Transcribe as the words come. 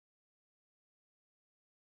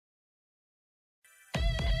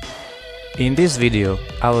In this video,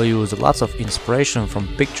 I will use lots of inspiration from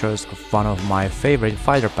pictures of one of my favorite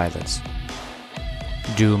fighter pilots,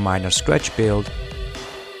 do minor scratch build,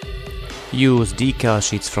 use decal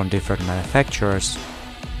sheets from different manufacturers,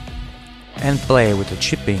 and play with the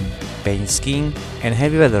chipping, paint scheme and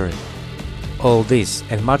heavy weathering. All this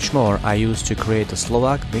and much more I used to create the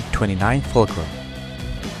Slovak MiG-29 Fulcrum.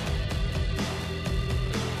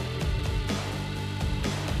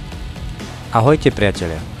 Ahojte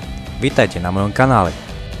priatelia, vítajte na mojom kanále.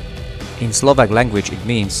 In Slovak language it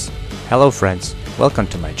means hello friends, welcome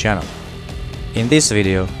to my channel. In this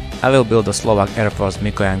video I will build the Slovak Air Force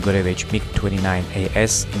GWH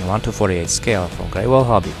MiG-29AS in 1:48 scale from Greywall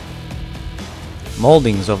Hobby.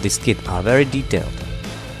 Moldings of this kit are very detailed.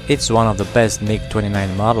 It's one of the best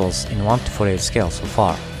MiG-29 models in 1:48 scale so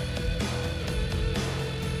far.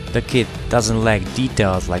 The kit doesn't lack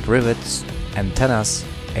details like rivets, antennas,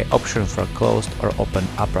 an option for closed or open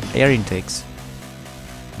upper air intakes,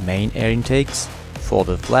 main air intakes,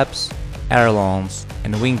 folded flaps, ailerons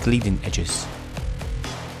and wing leading edges.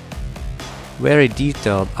 Very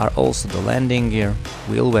detailed are also the landing gear,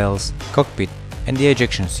 wheel wells, cockpit and the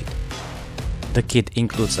ejection seat. The kit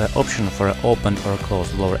includes an option for an open or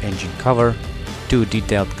closed lower engine cover, 2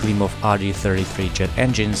 detailed Klimov RD-33 jet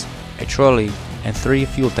engines, a trolley and 3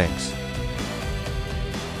 fuel tanks.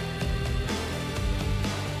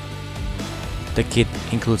 The kit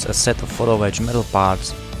includes a set of photo wedge metal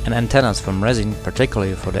parts and antennas from resin,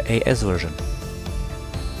 particularly for the AS version.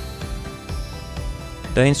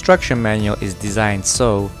 The instruction manual is designed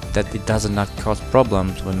so that it does not cause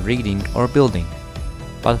problems when reading or building.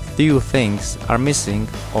 But few things are missing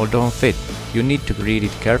or don't fit. You need to read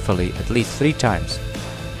it carefully at least 3 times.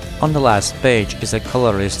 On the last page is a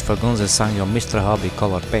color list for Gunze Sangyo Mr. Hobby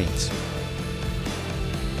color paints.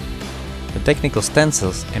 The technical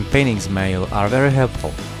stencils and paintings manual are very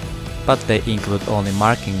helpful, but they include only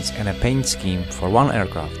markings and a paint scheme for one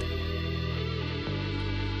aircraft.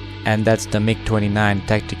 And that's the MiG-29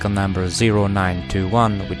 tactical number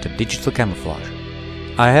 0921 with the digital camouflage.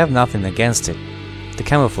 I have nothing against it. The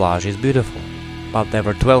camouflage is beautiful, but there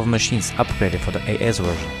were 12 machines upgraded for the AS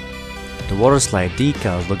version. The waterslide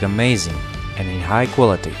decals look amazing and in high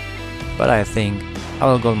quality, but I think I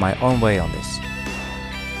will go my own way on this.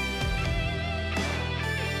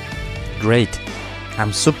 Great!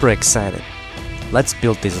 I'm super excited. Let's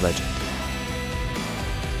build this legend.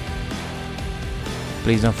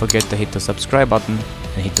 Please don't forget to hit the subscribe button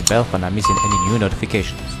and hit the bell for not missing any new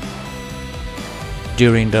notifications.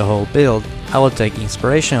 During the whole build, I will take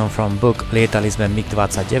inspiration from book Lietali sme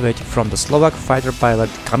MiG-29 from the Slovak fighter pilot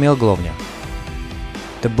Kamil Glovňa.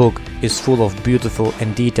 The book is full of beautiful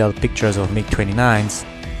and detailed pictures of MiG-29s,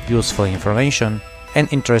 useful information and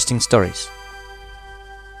interesting stories.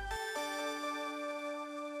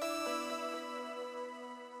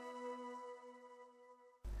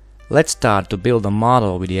 Let's start to build a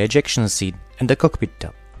model with the ejection seat and the cockpit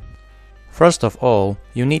top. First of all,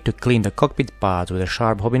 you need to clean the cockpit parts with a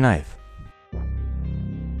sharp hobby knife.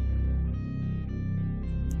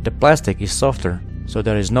 The plastic is softer, so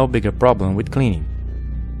there is no bigger problem with cleaning.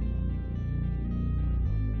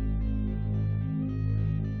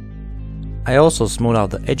 I also smooth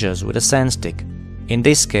out the edges with a sand stick. In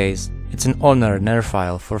this case, it's an ordinary nail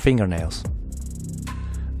file for fingernails.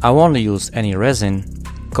 I won't use any resin,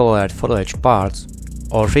 colored photo etch parts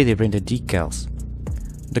or 3D printed decals.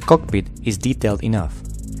 The cockpit is detailed enough.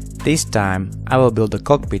 This time I will build the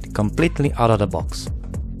cockpit completely out of the box.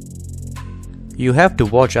 You have to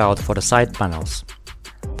watch out for the side panels.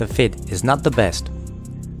 The fit is not the best.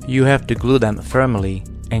 You have to glue them firmly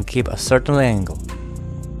and keep a certain angle.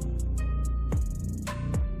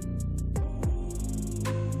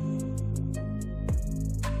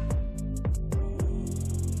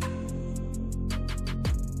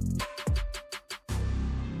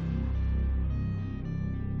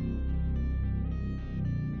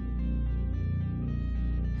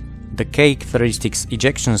 The K36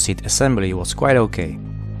 ejection seat assembly was quite okay.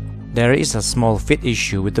 There is a small fit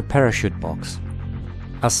issue with the parachute box.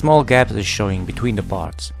 A small gap is showing between the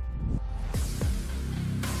parts.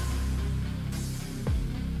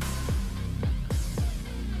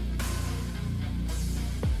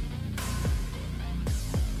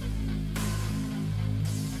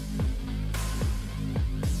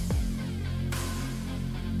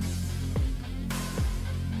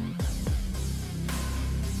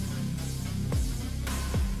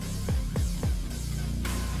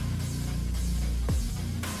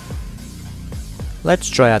 Let's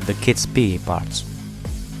try out the kit's PE parts.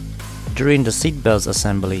 During the seatbelts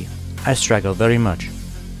assembly, I struggled very much.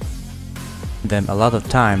 Them a lot of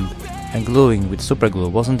time and gluing with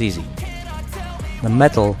superglue wasn't easy. The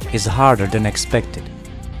metal is harder than expected.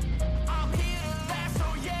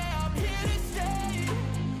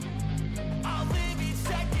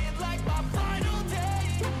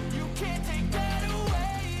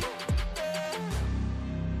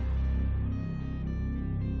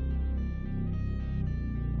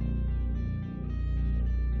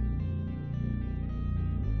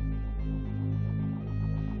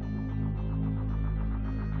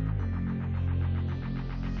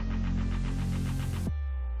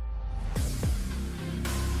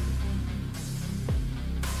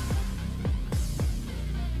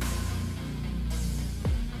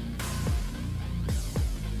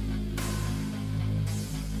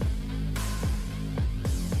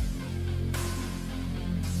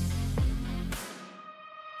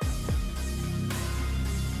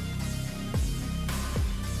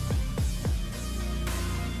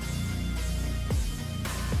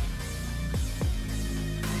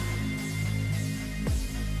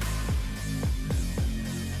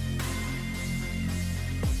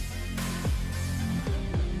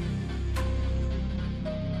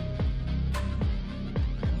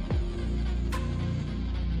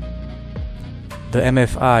 The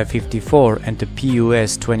MFI 54 and the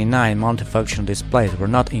PUS 29 multifunction displays were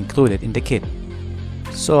not included in the kit,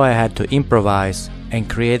 so I had to improvise and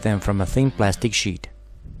create them from a thin plastic sheet.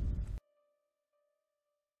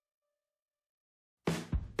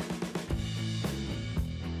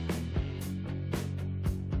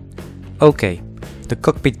 Okay, the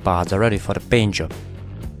cockpit parts are ready for the paint job.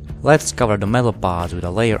 Let's cover the metal parts with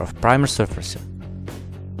a layer of primer surfacer.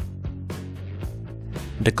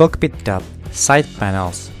 The cockpit top, side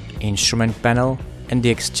panels, instrument panel and the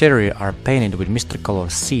exterior are painted with Mr. Color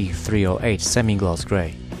C308 semi-gloss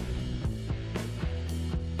grey.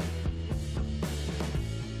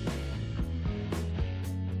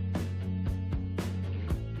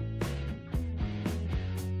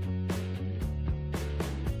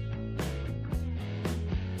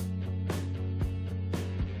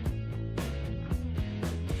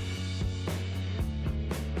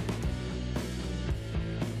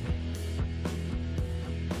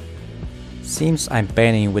 Since I'm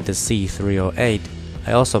painting with the C308,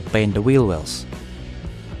 I also paint the wheel wells.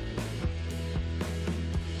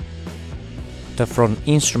 The front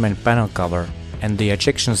instrument panel cover and the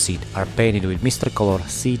ejection seat are painted with Mr. Color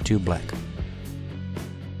C2 Black.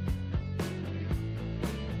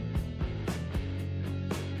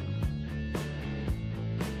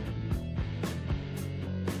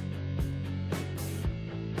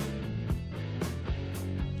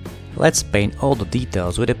 Let's paint all the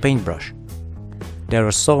details with a paintbrush. There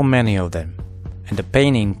are so many of them, and the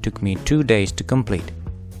painting took me 2 days to complete,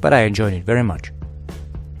 but I enjoyed it very much.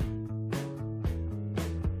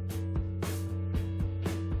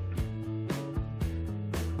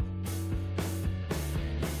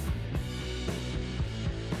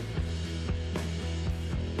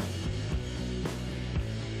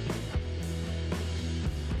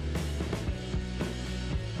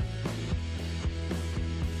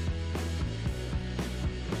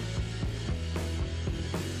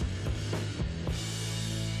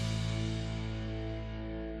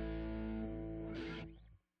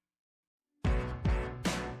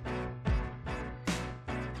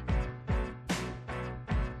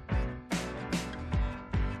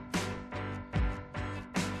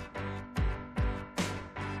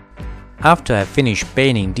 After I finished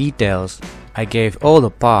painting details, I gave all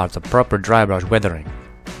the parts a proper dry brush weathering,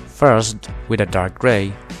 first with a dark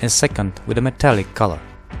grey and second with a metallic color.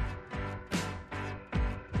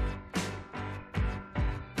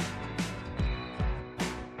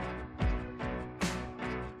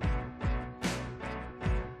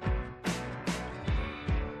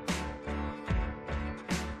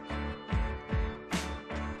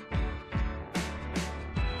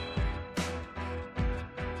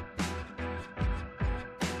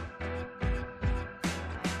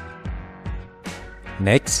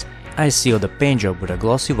 Next, I seal the paint job with a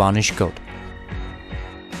glossy varnish coat.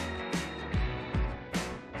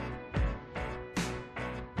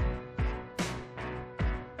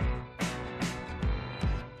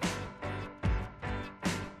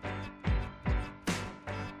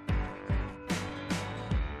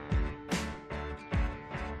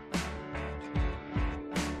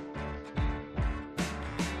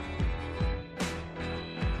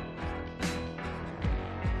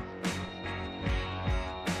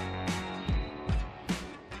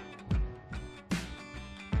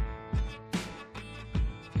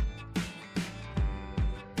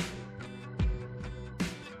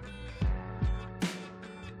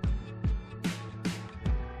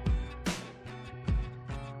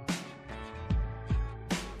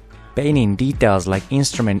 Painting details like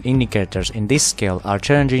instrument indicators in this scale are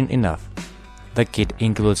challenging enough. The kit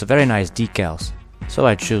includes very nice decals, so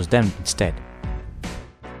I choose them instead.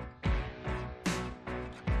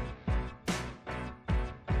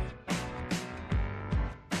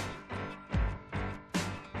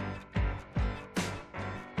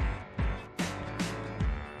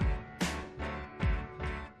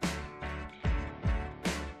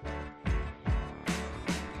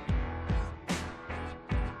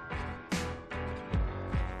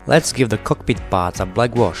 Let's give the cockpit parts a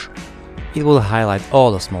black wash. It will highlight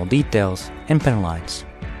all the small details and pen lines.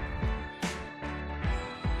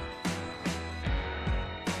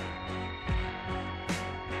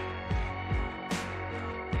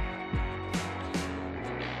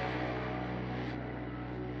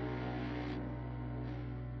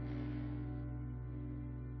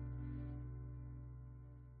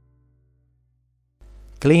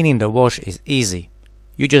 Cleaning the wash is easy.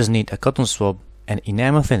 You just need a cotton swab and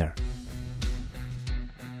enamel thinner.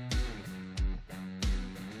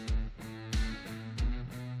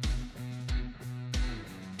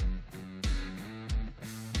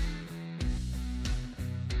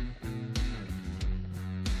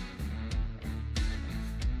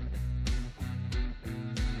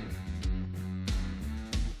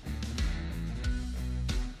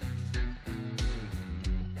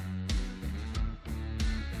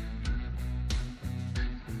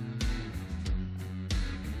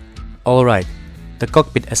 Alright, the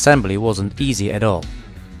cockpit assembly wasn't easy at all.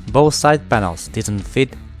 Both side panels didn't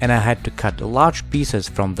fit and I had to cut large pieces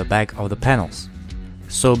from the back of the panels.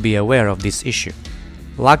 So be aware of this issue.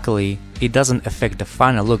 Luckily, it doesn't affect the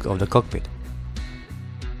final look of the cockpit.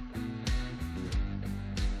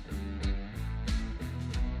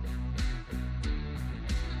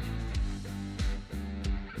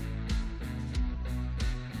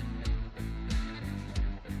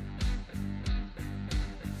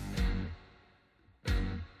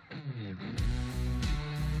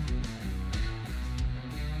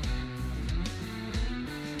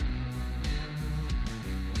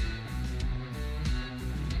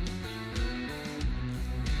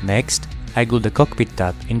 Next, I glue the cockpit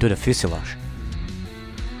tab into the fuselage.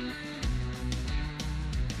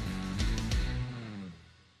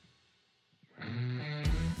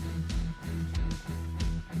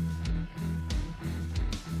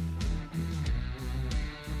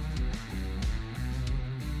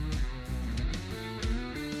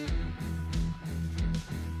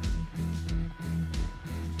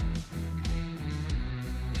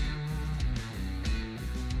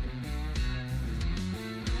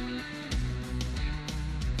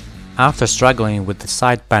 After struggling with the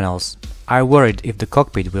side panels, I worried if the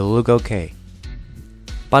cockpit will look okay.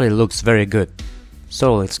 But it looks very good,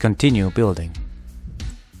 so let's continue building.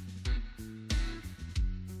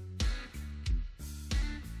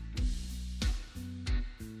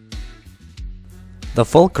 The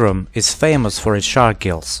Fulcrum is famous for its shark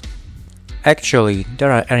gills. Actually,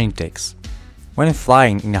 there are air intakes. When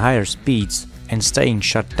flying in higher speeds and staying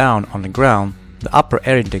shut down on the ground, the upper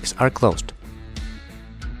air intakes are closed.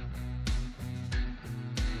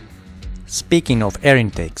 Speaking of air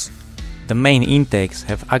intakes, the main intakes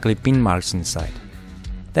have ugly pin marks inside.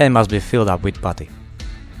 They must be filled up with putty.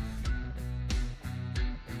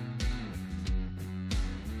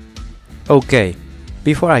 Okay,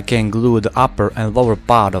 before I can glue the upper and lower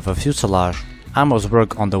part of a fuselage, I must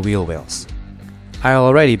work on the wheel wells. I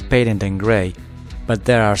already painted them grey, but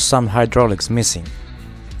there are some hydraulics missing.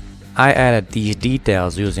 I added these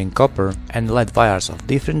details using copper and lead wires of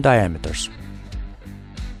different diameters.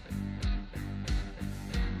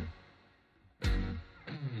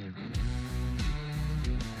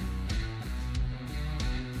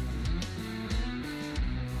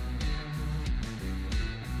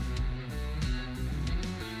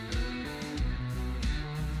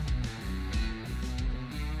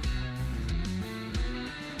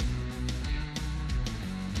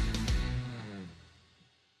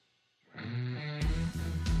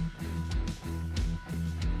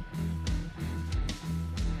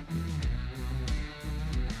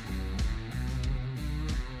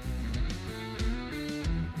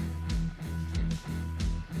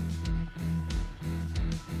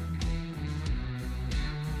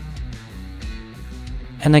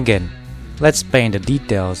 And again, let's paint the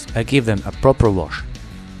details and give them a proper wash.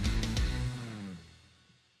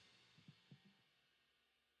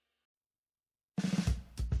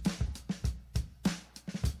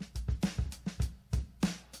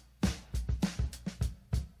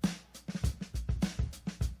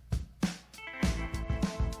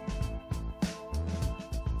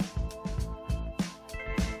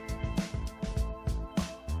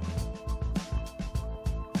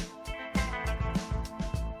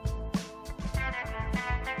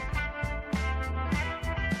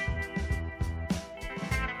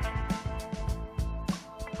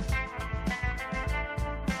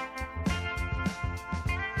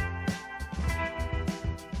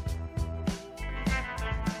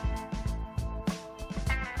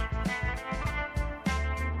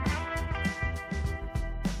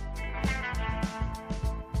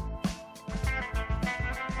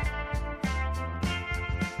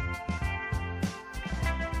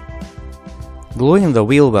 Gluing the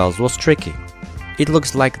wheel wells was tricky. It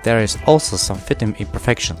looks like there is also some fitting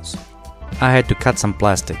imperfections. I had to cut some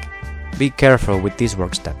plastic. Be careful with this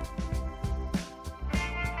work step.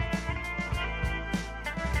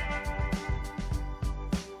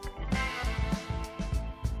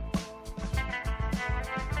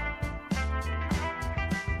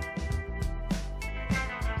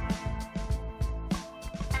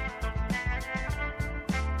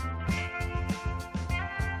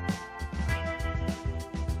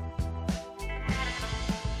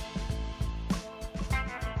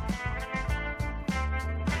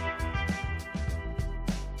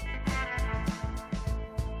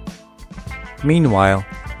 Meanwhile,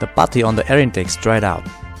 the putty on the air intakes dried out.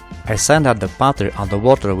 I sand out the putty on the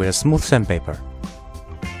water with a smooth sandpaper.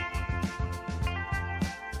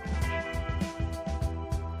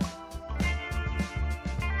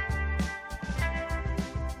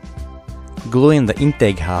 Gluing the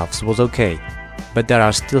intake halves was okay, but there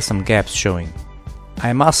are still some gaps showing.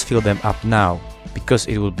 I must fill them up now, because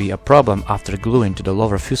it will be a problem after gluing to the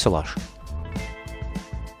lower fuselage.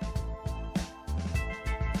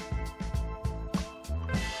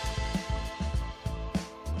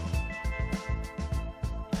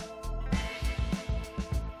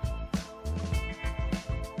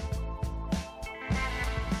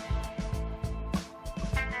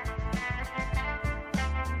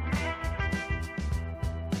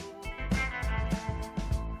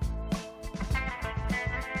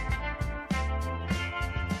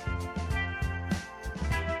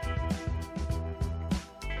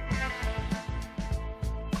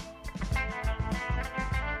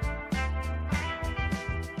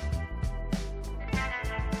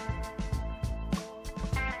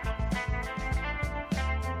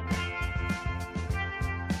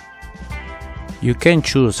 You can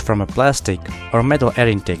choose from a plastic or metal air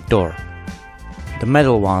intake door. The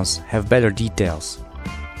metal ones have better details.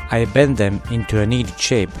 I bend them into a needed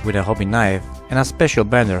shape with a hobby knife and a special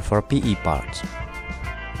bender for PE parts.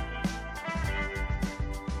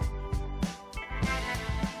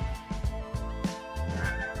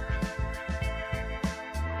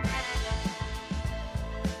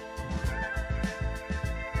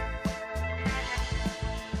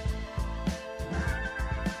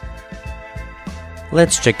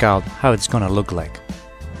 Let's check out how it's gonna look like.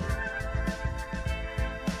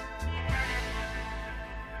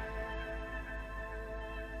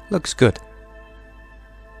 Looks good.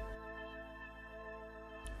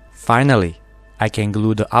 Finally, I can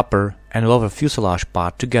glue the upper and lower fuselage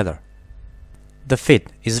part together. The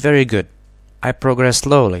fit is very good. I progress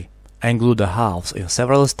slowly and glue the halves in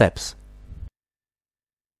several steps.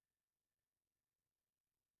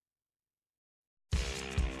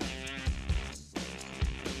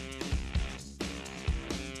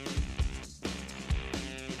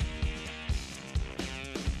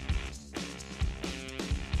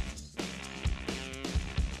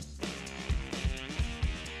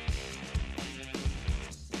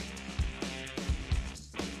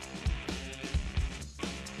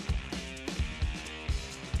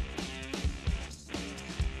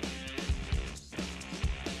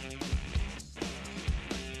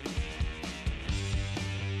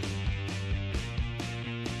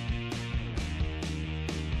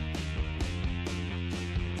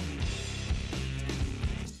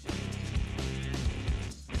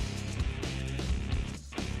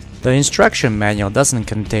 The instruction manual doesn't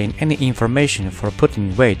contain any information for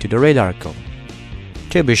putting weight to the radar cone.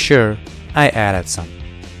 To be sure, I added some.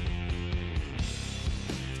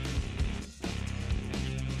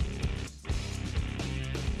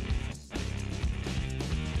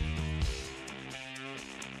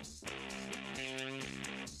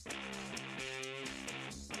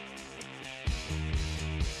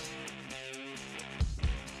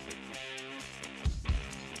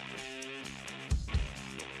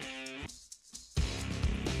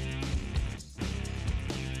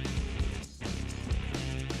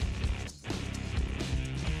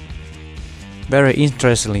 Very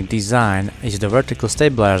interestingly designed is the vertical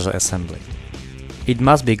stabilizer assembly. It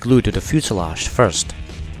must be glued to the fuselage first.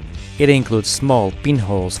 It includes small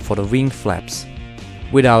pinholes for the wing flaps.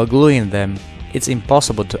 Without gluing them, it's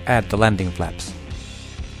impossible to add the landing flaps.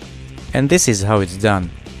 And this is how it's done.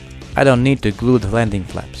 I don't need to glue the landing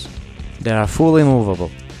flaps. They are fully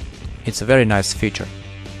movable. It's a very nice feature.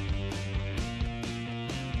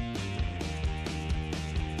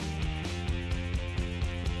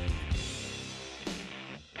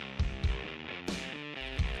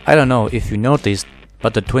 I don't know if you noticed,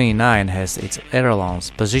 but the 29 has its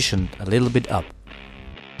ailerons positioned a little bit up.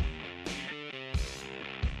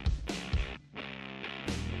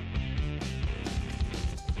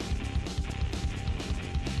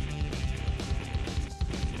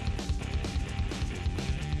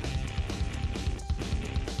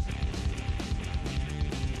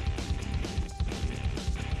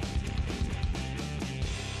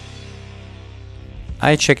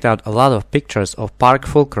 I checked out a lot of pictures of park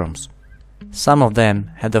fulcrums. Some of them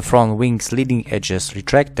had the front wings leading edges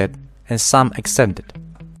retracted and some extended.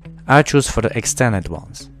 I choose for the extended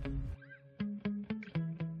ones.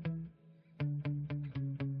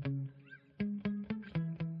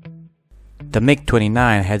 The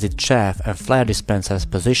MiG-29 has its chaff and flare dispensers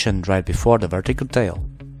positioned right before the vertical tail.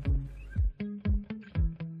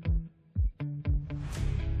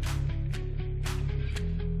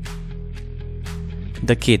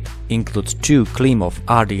 The kit includes two Klimov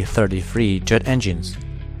RD-33 jet engines.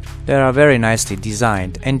 They are very nicely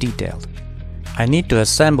designed and detailed. I need to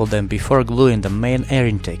assemble them before gluing the main air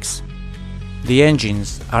intakes. The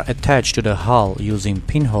engines are attached to the hull using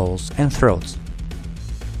pinholes and throats.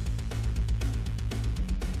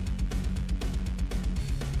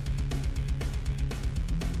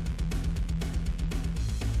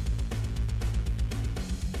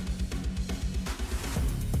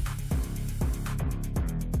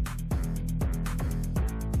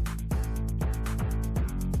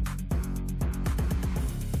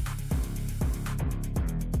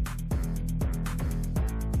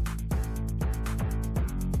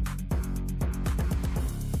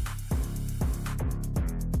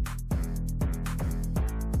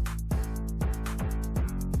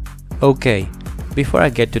 Okay, before I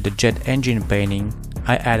get to the jet engine painting,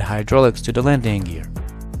 I add hydraulics to the landing gear.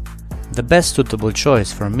 The best suitable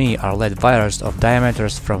choice for me are lead wires of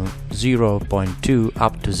diameters from 0.2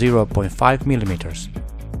 up to 0.5 mm.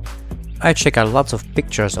 I check out lots of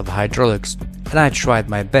pictures of hydraulics and I tried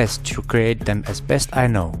my best to create them as best I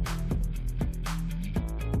know.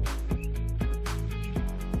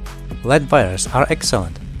 Lead wires are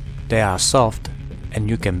excellent. They are soft and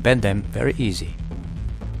you can bend them very easy.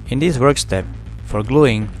 In this work step, for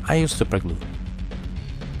gluing, I use superglue.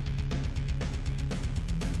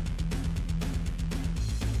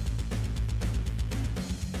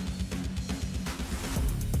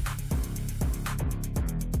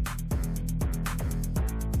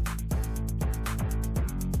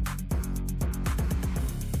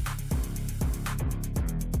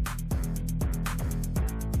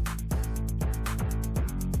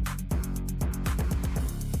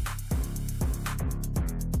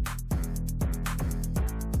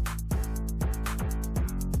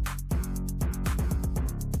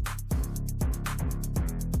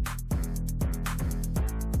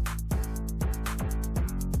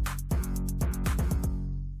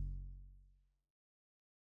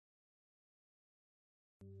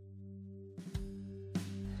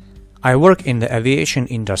 I work in the aviation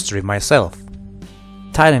industry myself.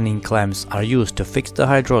 Tightening clamps are used to fix the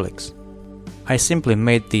hydraulics. I simply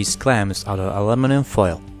made these clamps out of aluminum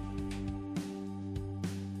foil.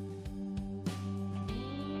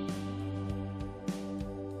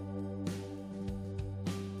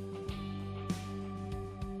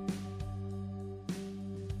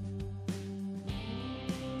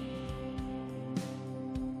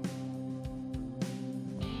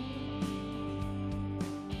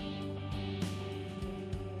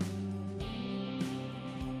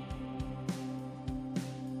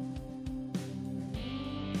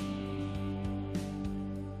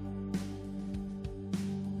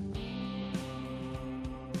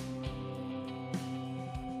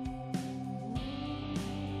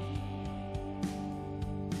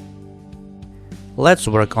 Let's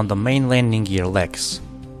work on the main landing gear legs.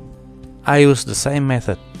 I use the same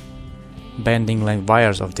method, bending length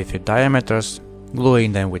wires of different diameters,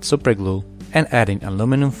 gluing them with superglue and adding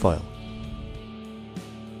aluminum foil.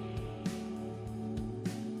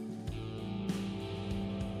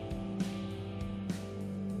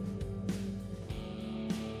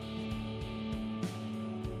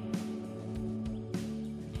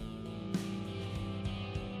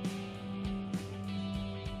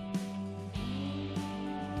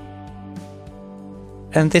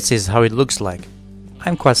 And this is how it looks like.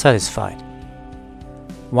 I'm quite satisfied.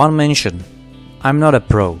 One mention, I'm not a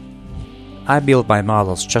pro. I build my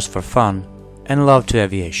models just for fun and love to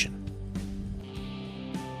aviation.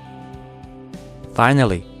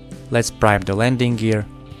 Finally, let's prime the landing gear,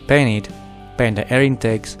 paint it, paint the air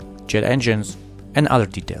intakes, jet engines and other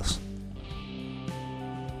details.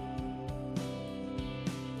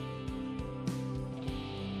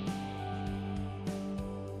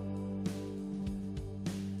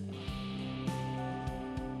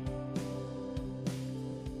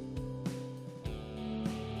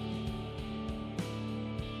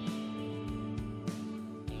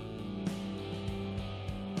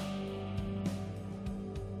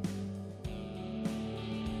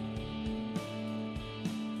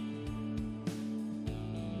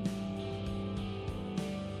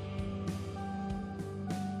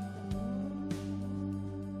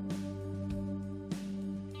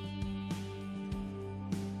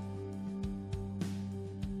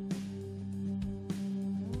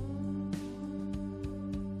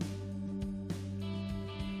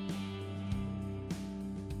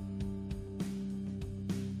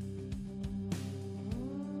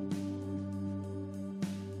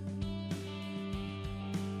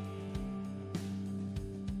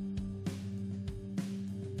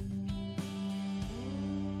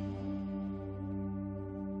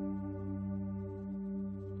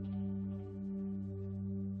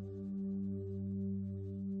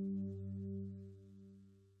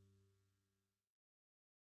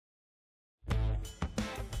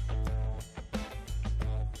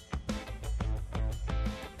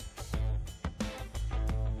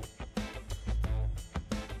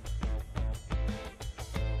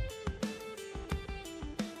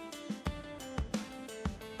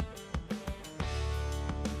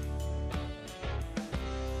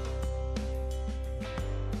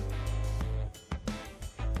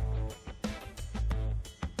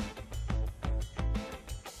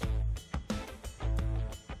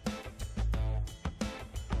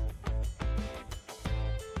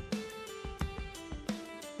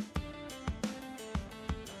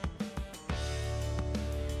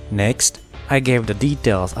 Next, I gave the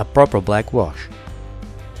details a proper black wash.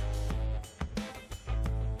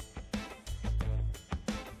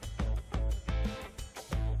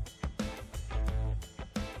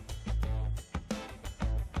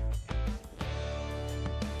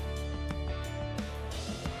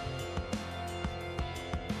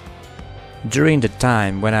 During the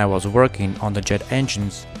time when I was working on the jet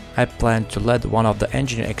engines, I planned to let one of the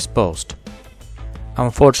engine exposed.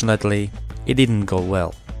 Unfortunately, it didn't go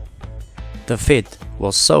well. The fit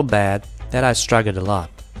was so bad that I struggled a lot.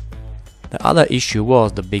 The other issue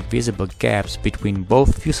was the big visible gaps between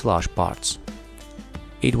both fuselage parts.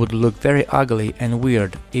 It would look very ugly and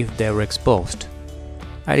weird if they were exposed.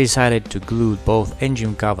 I decided to glue both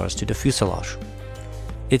engine covers to the fuselage.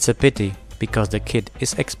 It's a pity because the kit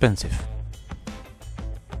is expensive.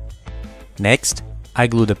 Next, I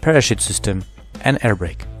glued the parachute system and air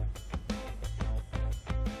brake.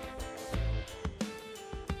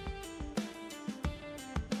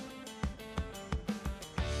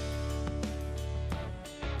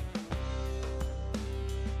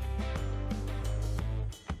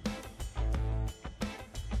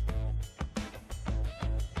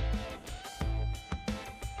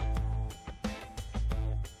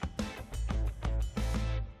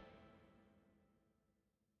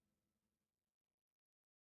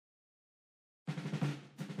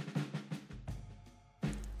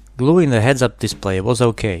 Gluing the heads-up display was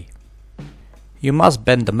okay. You must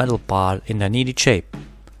bend the metal part in the needed shape.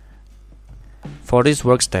 For this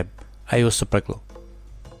work step, I use superglue.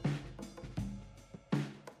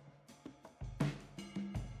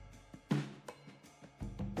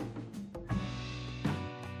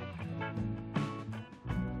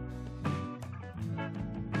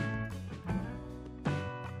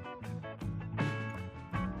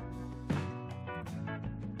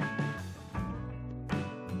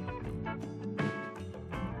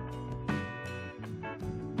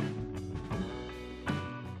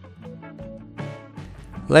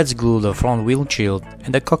 Let's glue the front windshield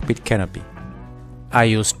and the cockpit canopy. I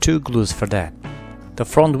used 2 glues for that. The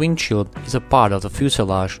front windshield is a part of the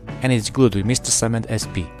fuselage and is glued with Mr. Cement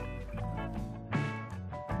SP.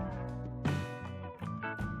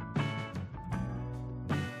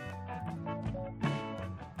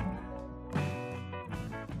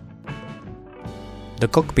 The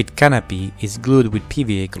cockpit canopy is glued with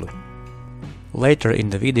PVA glue. Later in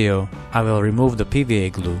the video, I will remove the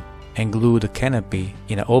PVA glue and glue the canopy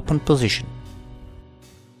in an open position.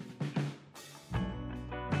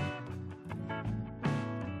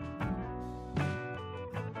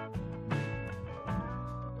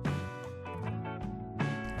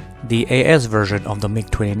 The AS version of the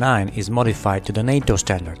MiG-29 is modified to the NATO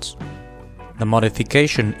standards. The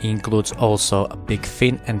modification includes also a big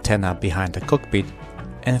fin antenna behind the cockpit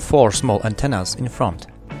and 4 small antennas in front.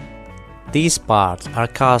 These parts are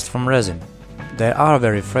cast from resin. They are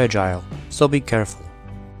very fragile, so be careful.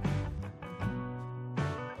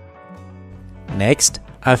 Next,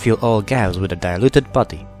 I fill all gaps with a diluted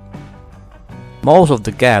putty. Most of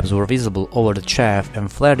the gaps were visible over the chaff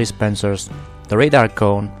and flare dispensers, the radar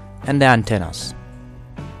cone and the antennas.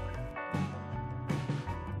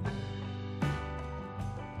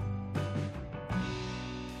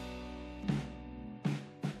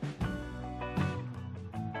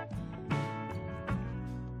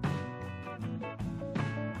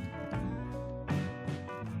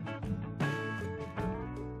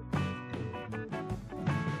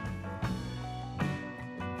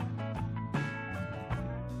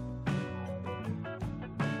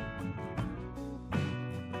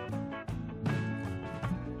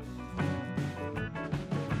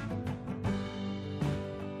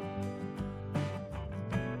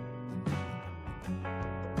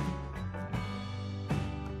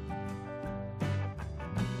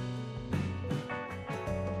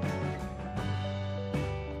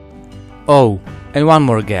 Oh, and one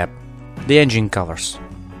more gap, the engine covers.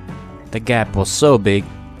 The gap was so big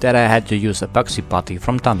that I had to use epoxy putty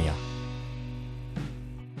from Tamiya.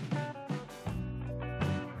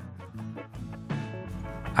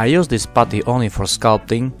 I use this putty only for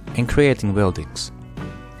sculpting and creating weldings,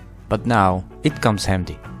 but now it comes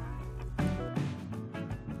handy.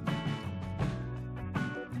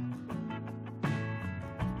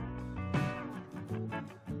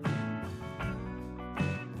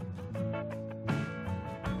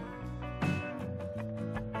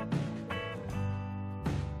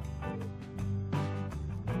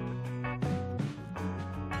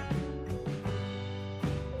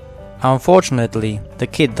 Unfortunately, the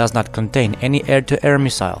kit does not contain any air-to-air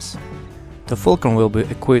missiles. The Fulcrum will be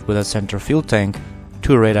equipped with a center fuel tank,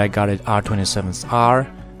 2 radar-guarded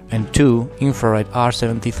R-27R, and 2 infrared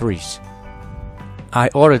R-73s. I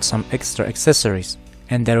ordered some extra accessories,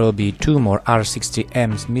 and there will be 2 more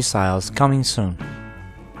R-60M missiles coming soon.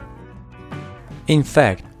 In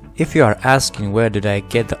fact, if you are asking where did I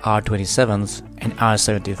get the R-27s and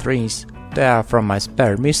R-73s, they are from my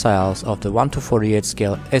spare missiles of the 1:48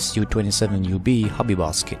 scale Su-27UB hobby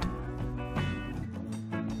basket.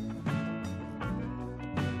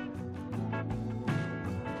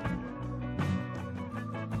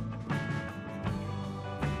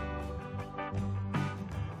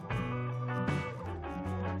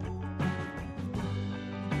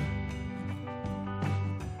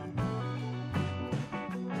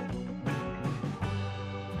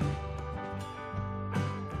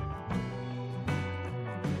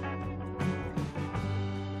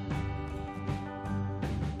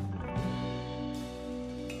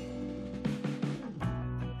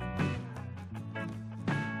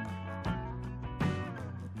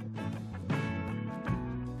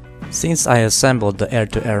 Since I assembled the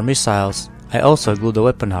air-to-air missiles, I also glued the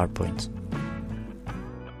weapon hardpoints.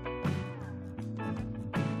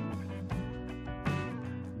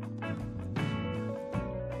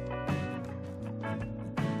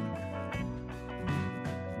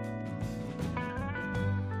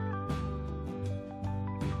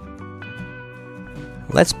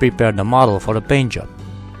 Let's prepare the model for the paint job.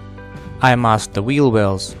 I masked the wheel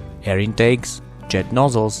wells, air intakes, jet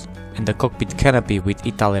nozzles, and the cockpit canopy with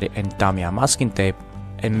Italeri and Tamiya masking tape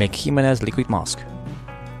and make Jimenez liquid mask.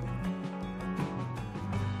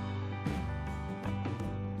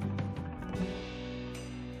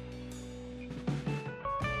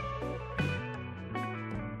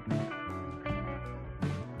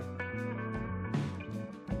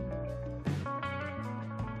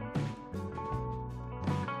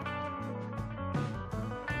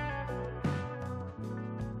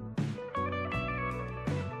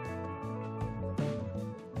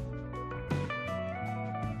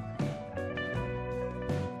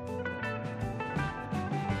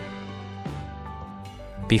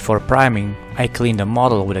 Before priming, I clean the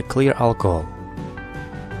model with a clear alcohol.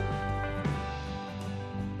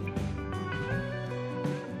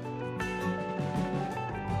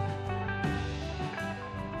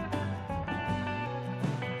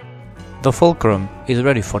 The Fulcrum is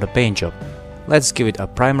ready for the paint job. Let's give it a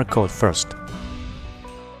primer coat first.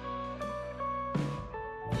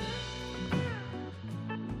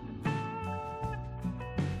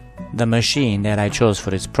 The machine that I chose for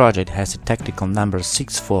this project has the technical number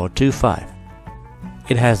 6425.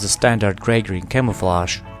 It has the standard grey-green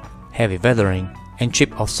camouflage, heavy weathering, and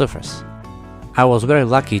chip-off surface. I was very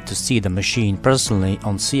lucky to see the machine personally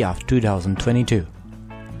on CIAF 2022.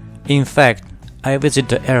 In fact, I visited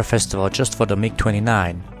the Air Festival just for the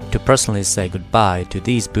MiG-29 to personally say goodbye to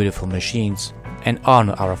these beautiful machines and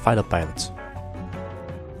honor our fighter pilots.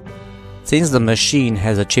 Since the machine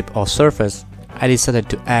has a chip-off surface, I decided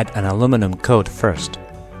to add an aluminum coat first.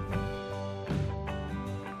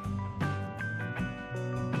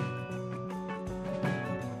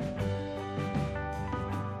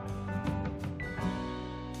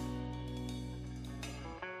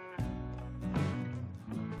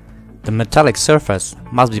 The metallic surface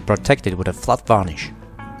must be protected with a flat varnish.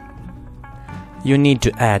 You need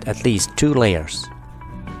to add at least 2 layers.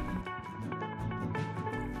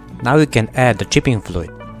 Now you can add the chipping fluid.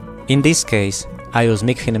 In this case, I use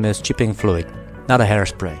MiG-29AS chipping fluid, not a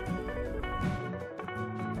hairspray.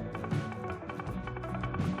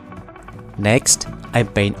 Next, I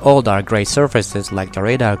paint all dark grey surfaces like the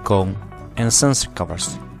radar cone and sensor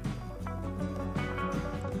covers.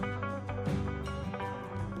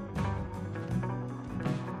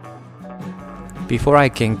 Before I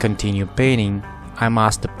can continue painting, I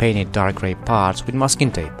mask the painted dark grey parts with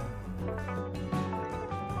masking tape.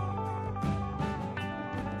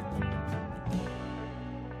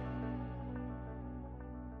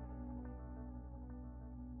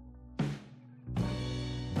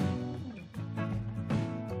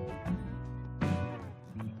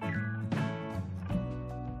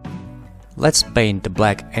 Let's paint the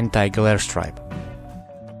black anti-glare stripe.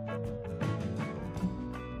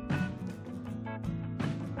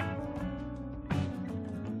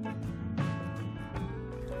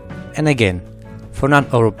 And again, for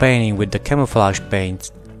not overpainting with the camouflage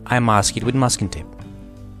paints, I mask it with masking tape.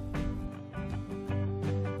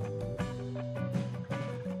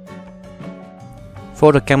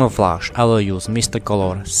 For the camouflage, I will use Mr.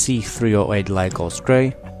 Color C308 Light Ghost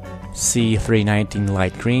Grey, C319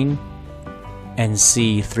 Light Green, and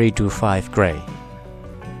C325 Grey.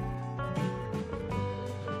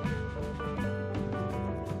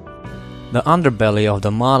 The underbelly of the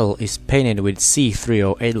model is painted with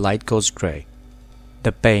C308 light ghost gray.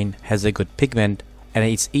 The paint has a good pigment and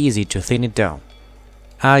it's easy to thin it down.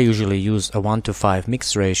 I usually use a 1:5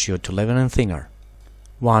 mix ratio to leaven and thinner.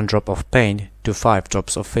 1 drop of paint to 5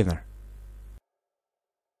 drops of thinner.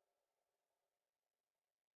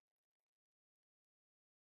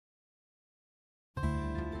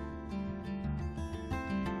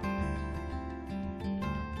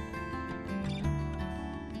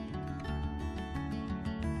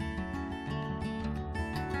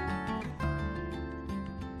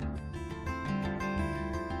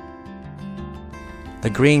 The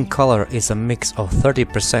green color is a mix of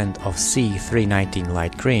 30% of C319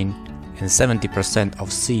 light green and 70% of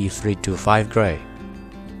C325 gray.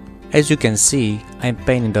 As you can see, I'm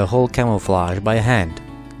painting the whole camouflage by hand,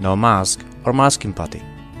 no mask or masking putty.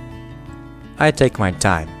 I take my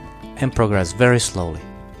time and progress very slowly.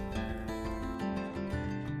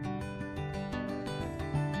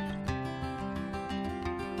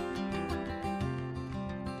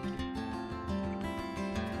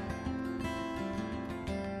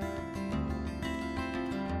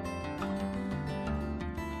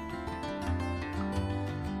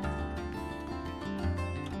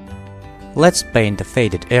 Let's paint the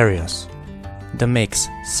faded areas. The MiG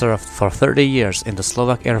served for 30 years in the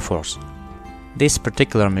Slovak Air Force. This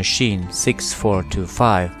particular machine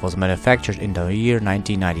 6425 was manufactured in the year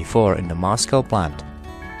 1994 in the Moscow plant.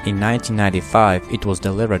 In 1995 it was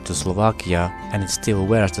delivered to Slovakia and it still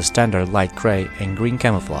wears the standard light grey and green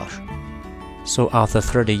camouflage. So after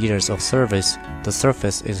 30 years of service, the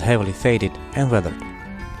surface is heavily faded and weathered.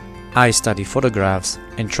 I study photographs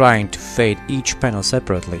and trying to fade each panel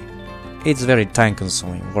separately. It's very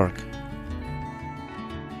time-consuming work.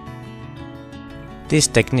 This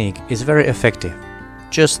technique is very effective.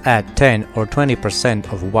 Just add 10 or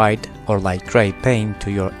 20% of white or light grey paint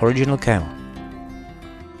to your original camo.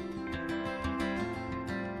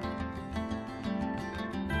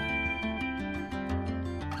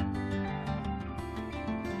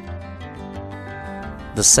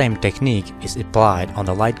 The same technique is applied on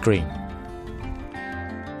the light green.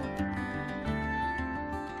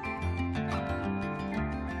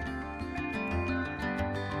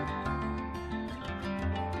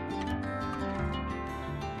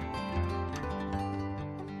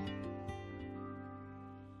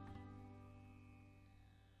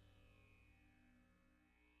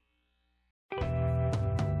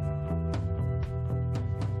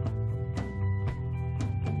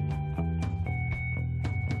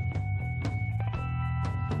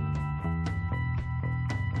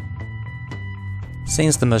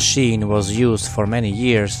 Since the machine was used for many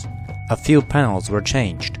years, a few panels were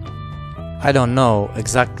changed. I don't know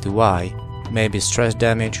exactly why, maybe stress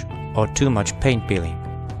damage or too much paint peeling.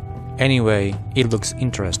 Anyway, it looks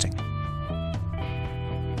interesting.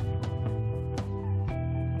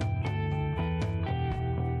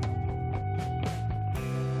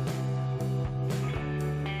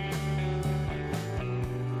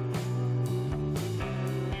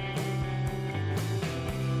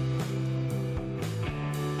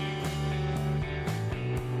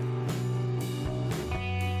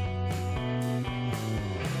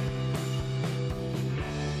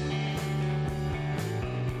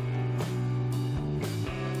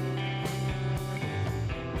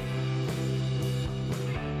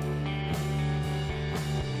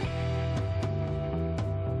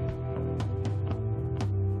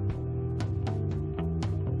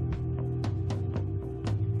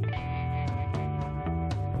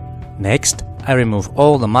 Next, I remove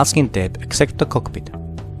all the masking tape except the cockpit.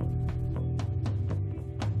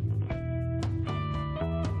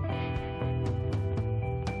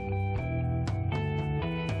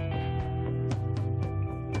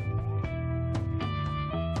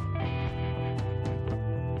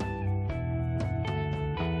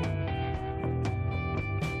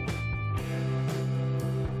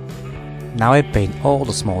 Now I paint all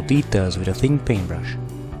the small details with a thin paintbrush.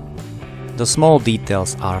 The small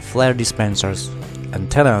details are flare dispensers,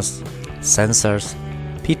 antennas, sensors,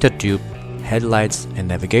 pitot tube, headlights and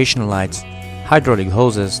navigation lights, hydraulic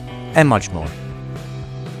hoses, and much more.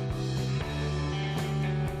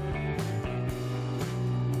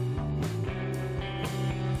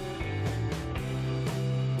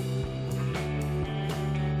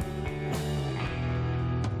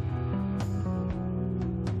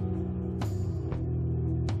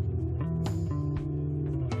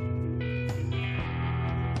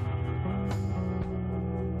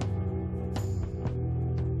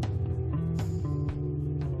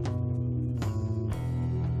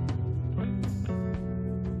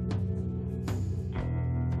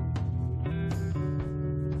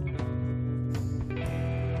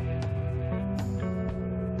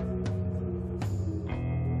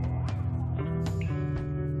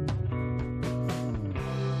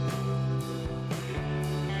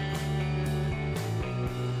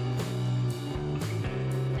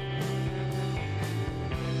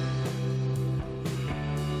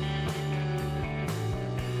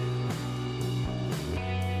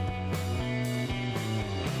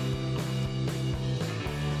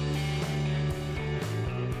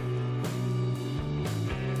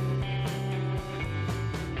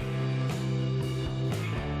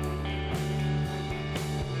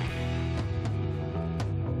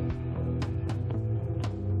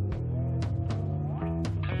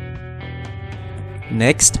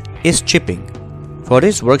 Next is chipping. For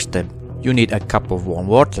this work step, you need a cup of warm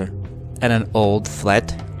water and an old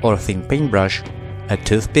flat or thin paintbrush, a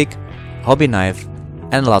toothpick, hobby knife,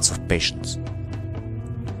 and lots of patience.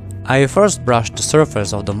 I first brushed the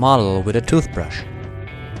surface of the model with a toothbrush.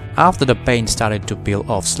 After the paint started to peel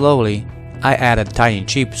off slowly, I added tiny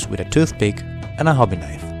chips with a toothpick and a hobby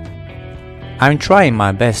knife. I'm trying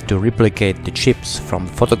my best to replicate the chips from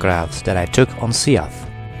the photographs that I took on CF.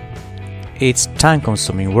 It's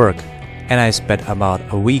time-consuming work, and I spent about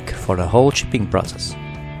a week for the whole chipping process.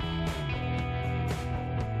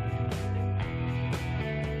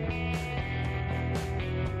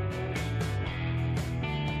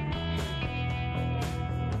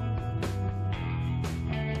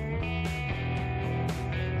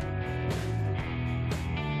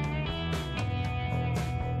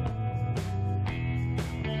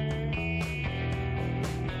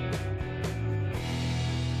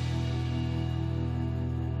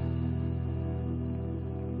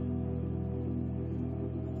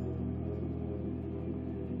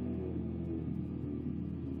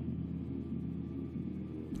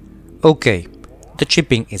 Okay, the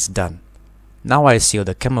chipping is done. Now I seal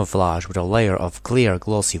the camouflage with a layer of clear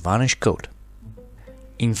glossy varnish coat.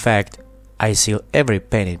 In fact, I seal every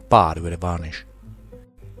painted part with a varnish.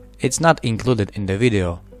 It's not included in the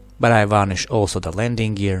video, but I varnish also the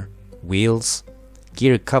landing gear, wheels,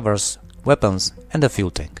 gear covers, weapons and the fuel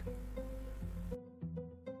tank.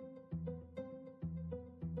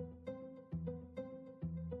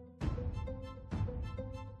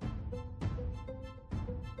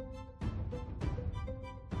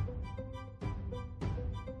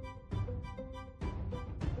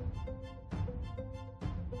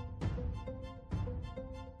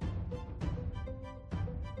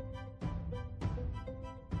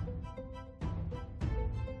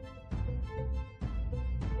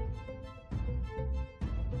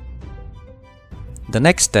 The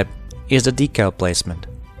next step is the decal placement.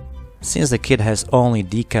 Since the kit has only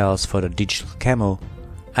decals for the digital camo,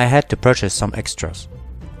 I had to purchase some extras.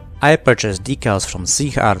 I purchased decals from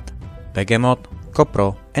Seahart, Begemot,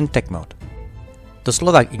 Kopro and Tekmod. The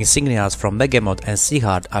Slovak insignias from Begemot and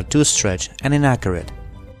Seahart are too stretched and inaccurate.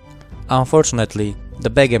 Unfortunately, the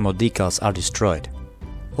Begemot decals are destroyed.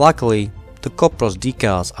 Luckily, the Kopro's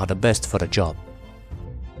decals are the best for the job.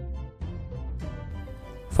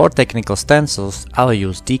 For technical stencils, I'll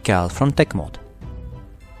use decals from Tekmod.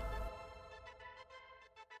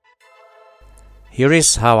 Here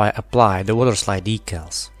is how I apply the waterslide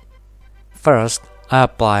decals. First, I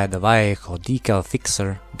apply the Vallejo decal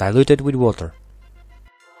fixer diluted with water.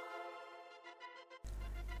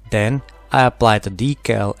 Then, I apply the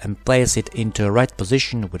decal and place it into a right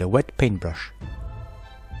position with a wet paintbrush.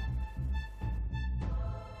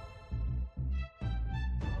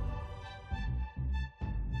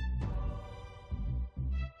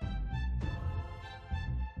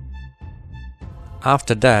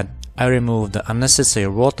 After that, I remove the unnecessary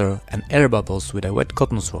water and air bubbles with a wet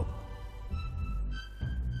cotton swab.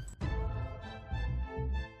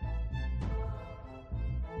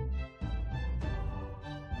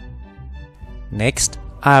 Next,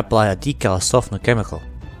 I apply a decal softener chemical.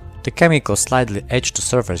 The chemical slightly etches the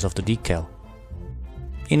surface of the decal.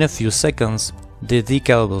 In a few seconds, the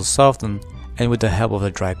decal will soften, and with the help of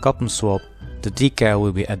a dry cotton swab, the decal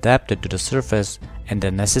will be adapted to the surface and the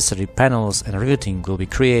necessary panels and riveting will be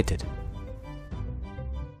created.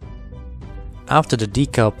 After the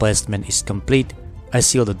decal placement is complete, I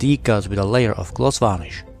seal the decals with a layer of gloss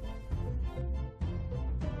varnish.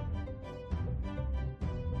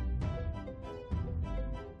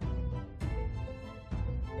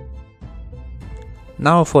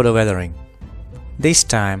 Now for the weathering. This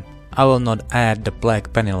time I will not add the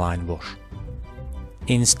black pennyline wash.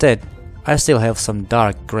 Instead, I still have some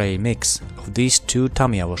dark grey mix of these two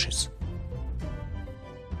Tamiya washes.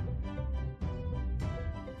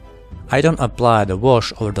 I don't apply the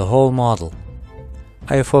wash over the whole model.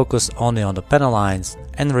 I focus only on the panel lines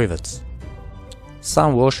and rivets.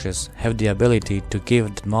 Some washes have the ability to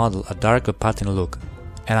give the model a darker patina look,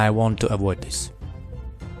 and I want to avoid this.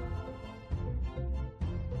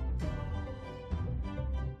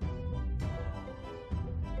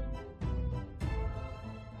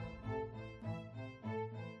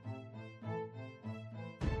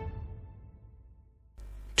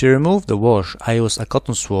 To remove the wash, I use a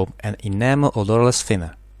cotton swab and enamel odorless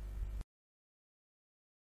thinner.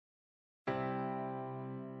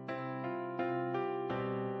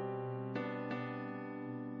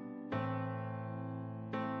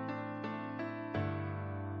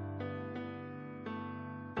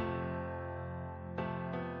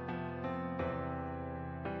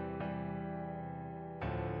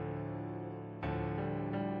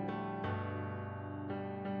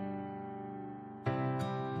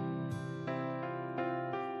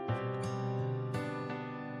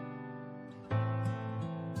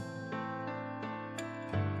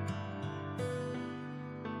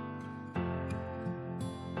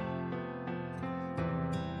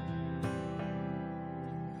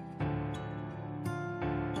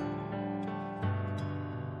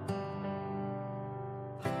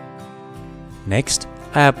 Next,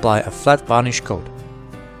 I apply a flat varnish coat.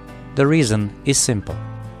 The reason is simple.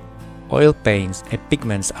 Oil paints and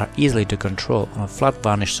pigments are easily to control on a flat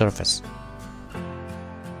varnish surface.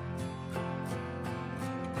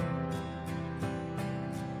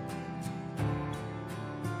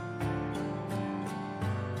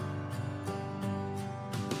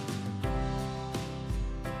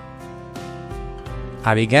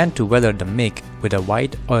 I began to weather the MiG with a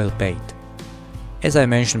white oil paint. As I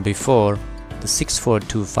mentioned before, the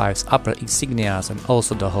 6425's upper insignias and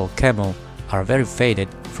also the whole camo are very faded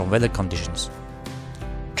from weather conditions.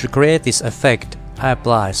 To create this effect, I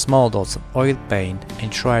apply small dots of oil paint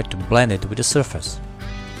and try to blend it with the surface.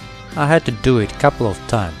 I had to do it a couple of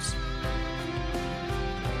times.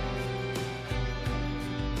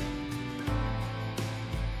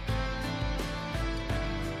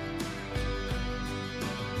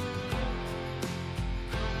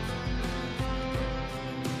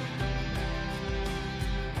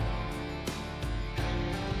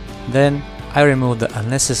 Then I remove the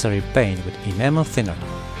unnecessary paint with enamel thinner.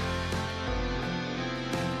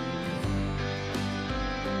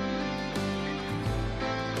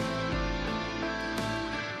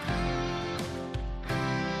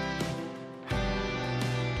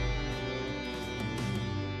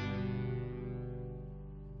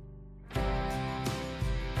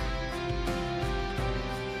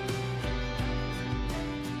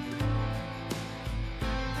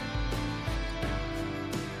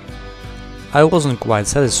 I wasn't quite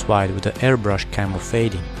satisfied with the airbrush camo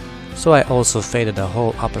fading, so I also faded the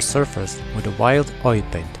whole upper surface with a wild oil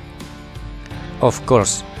paint. Of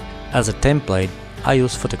course, as a template, I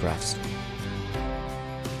use photographs.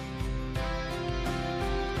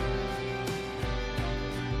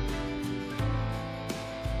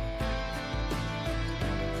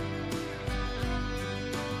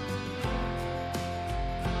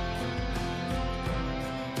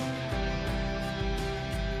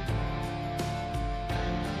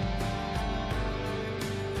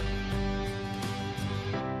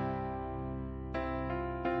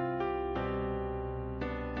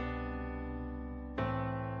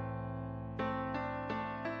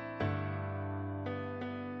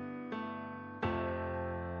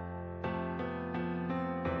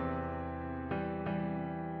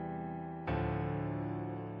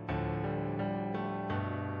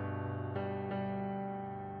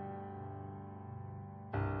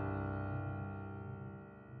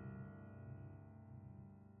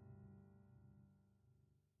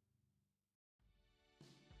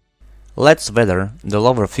 Let's weather the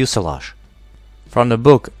lower fuselage. From the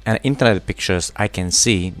book and internet pictures I can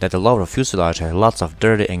see that the lower fuselage has lots of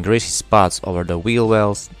dirty and greasy spots over the wheel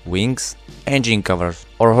wells, wings, engine covers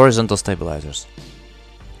or horizontal stabilizers.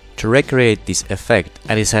 To recreate this effect,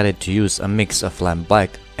 I decided to use a mix of lamp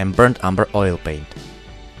black and burnt umber oil paint.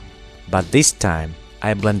 But this time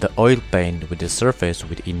I blend the oil paint with the surface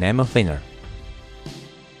with enamel thinner.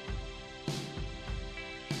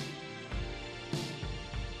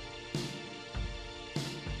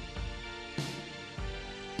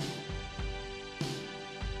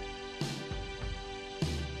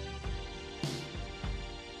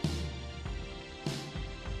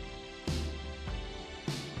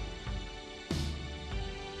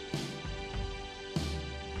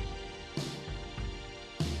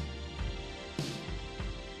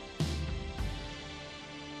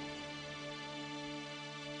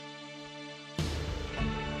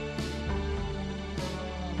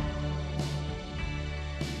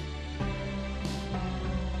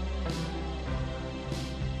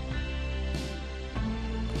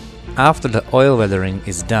 After the oil weathering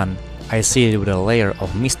is done, I seal it with a layer of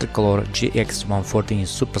Mr. Color GX114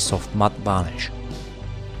 Super Soft Matte Varnish.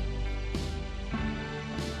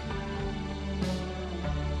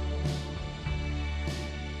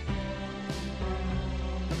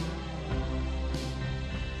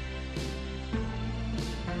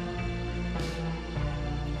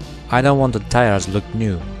 I don't want the tires look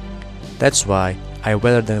new. That's why I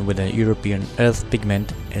weather them with a European earth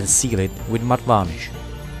pigment and seal it with matte varnish.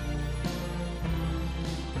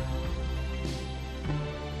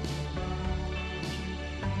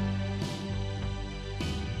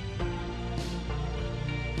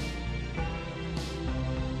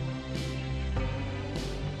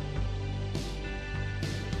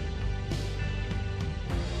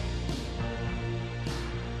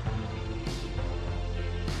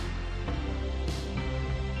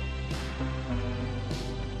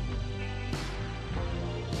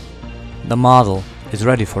 The model is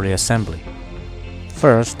ready for the assembly.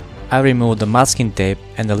 First, I remove the masking tape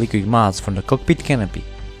and the liquid mats from the cockpit canopy.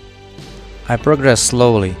 I progress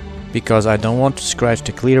slowly because I don't want to scratch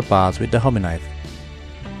the clear parts with the hobby knife.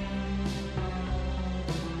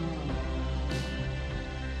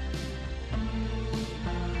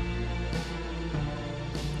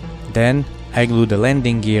 Then I glue the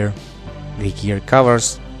landing gear, the gear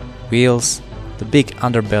covers, wheels, the big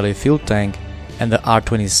underbelly fuel tank, and the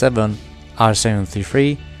R-27,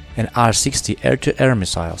 R-733 and R-60 air-to-air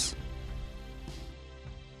missiles.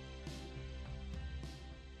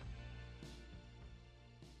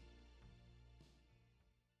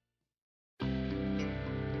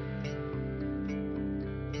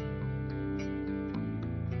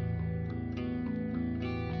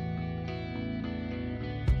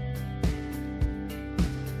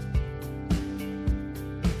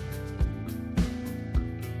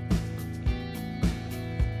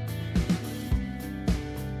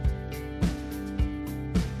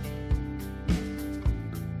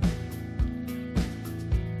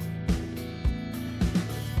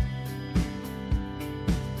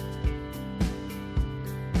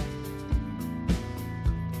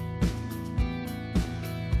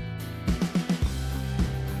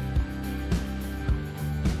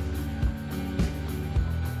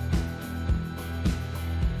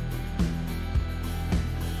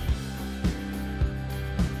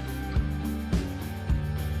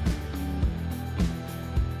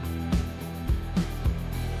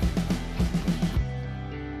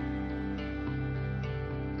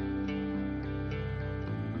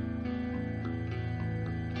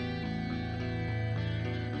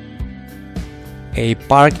 A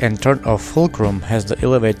park and turn off fulcrum has the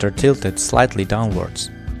elevator tilted slightly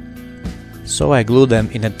downwards, so I glue them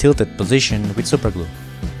in a tilted position with superglue.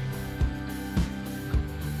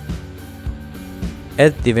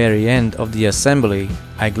 At the very end of the assembly,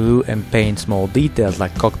 I glue and paint small details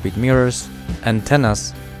like cockpit mirrors,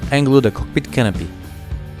 antennas, and glue the cockpit canopy.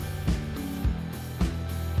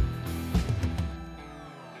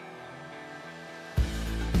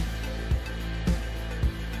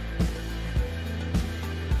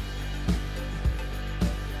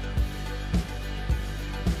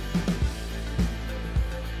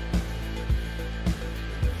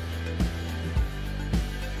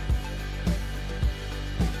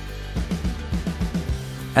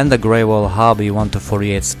 And the Greywall Hobby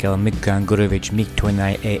 1:48 scale MiG gun GWH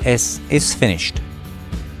MiG-29AS is finished.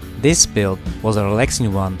 This build was a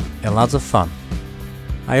relaxing one and lots of fun.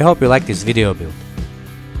 I hope you liked this video build.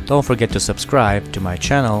 Don't forget to subscribe to my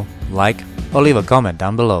channel, like or leave a comment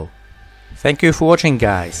down below. Thank you for watching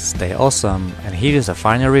guys, stay awesome, and here is a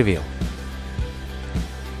final reveal.